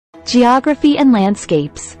Geography and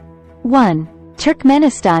landscapes. 1.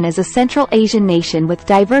 Turkmenistan is a Central Asian nation with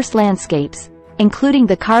diverse landscapes, including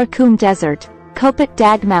the Karakum Desert, Kopet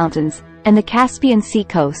Dag Mountains, and the Caspian Sea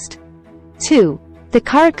coast. 2. The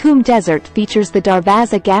Karakum Desert features the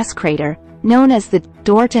Darvaza gas crater, known as the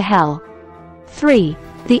Door to Hell. 3.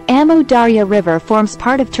 The Amu Darya River forms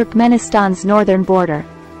part of Turkmenistan's northern border.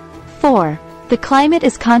 4. The climate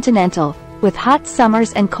is continental, with hot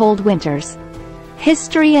summers and cold winters.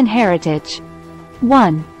 History and heritage.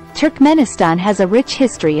 1. Turkmenistan has a rich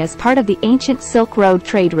history as part of the ancient Silk Road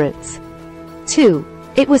trade routes. 2.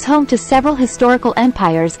 It was home to several historical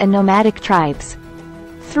empires and nomadic tribes.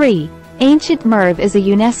 3. Ancient Merv is a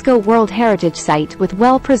UNESCO World Heritage Site with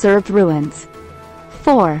well-preserved ruins.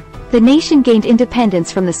 4. The nation gained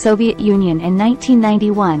independence from the Soviet Union in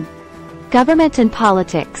 1991. Government and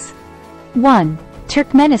politics. 1.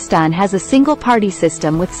 Turkmenistan has a single-party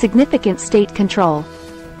system with significant state control.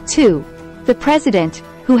 2. The president,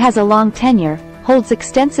 who has a long tenure, holds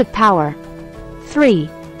extensive power. 3.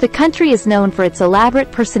 The country is known for its elaborate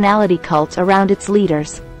personality cult around its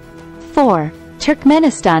leaders. 4.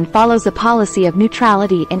 Turkmenistan follows a policy of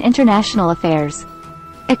neutrality in international affairs.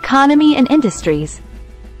 Economy and industries.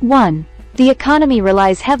 1. The economy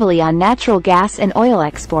relies heavily on natural gas and oil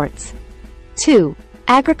exports. 2.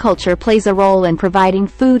 Agriculture plays a role in providing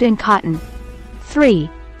food and cotton. 3.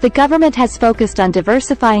 The government has focused on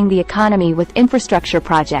diversifying the economy with infrastructure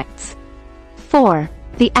projects. 4.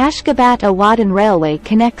 The Ashgabat-Awadan Railway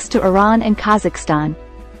connects to Iran and Kazakhstan.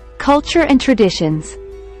 Culture and traditions.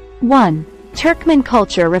 1. Turkmen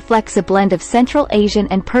culture reflects a blend of Central Asian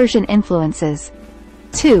and Persian influences.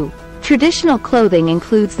 2. Traditional clothing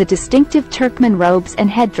includes the distinctive Turkmen robes and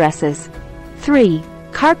headdresses. 3.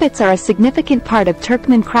 Carpets are a significant part of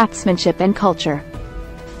Turkmen craftsmanship and culture.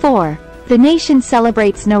 4. The nation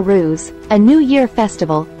celebrates Nowruz, a New Year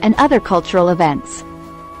festival, and other cultural events.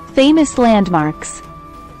 Famous landmarks.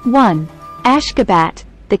 1. Ashgabat,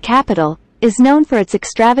 the capital, is known for its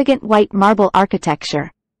extravagant white marble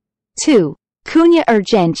architecture. 2. Konya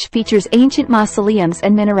Urgench features ancient mausoleums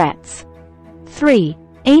and minarets. 3.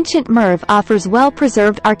 Ancient Merv offers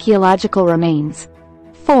well-preserved archaeological remains.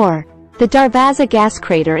 4. The Darvaza gas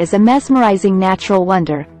crater is a mesmerizing natural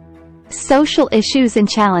wonder. Social issues and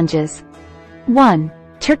challenges. 1.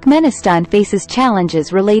 Turkmenistan faces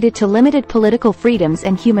challenges related to limited political freedoms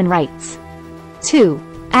and human rights. 2.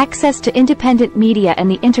 Access to independent media and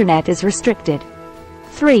the internet is restricted.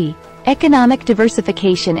 3. Economic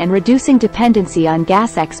diversification and reducing dependency on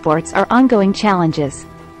gas exports are ongoing challenges.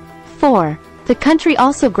 4. The country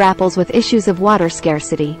also grapples with issues of water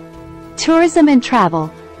scarcity. Tourism and travel.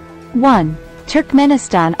 1.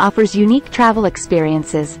 Turkmenistan offers unique travel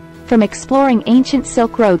experiences, from exploring ancient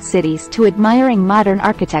Silk Road cities to admiring modern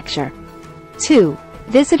architecture. 2.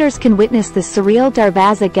 Visitors can witness the surreal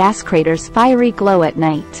Darvaza gas crater's fiery glow at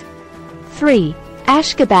night. 3.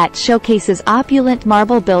 Ashgabat showcases opulent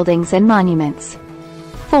marble buildings and monuments.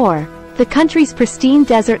 4. The country's pristine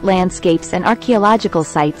desert landscapes and archaeological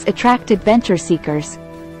sites attract adventure seekers.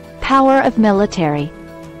 Power of military.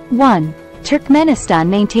 1. Turkmenistan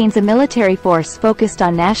maintains a military force focused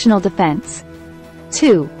on national defense.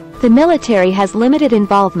 2. The military has limited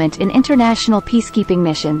involvement in international peacekeeping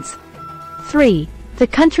missions. 3. The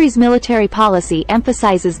country's military policy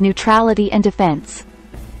emphasizes neutrality and defense.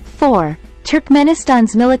 4.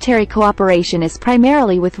 Turkmenistan's military cooperation is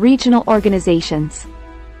primarily with regional organizations.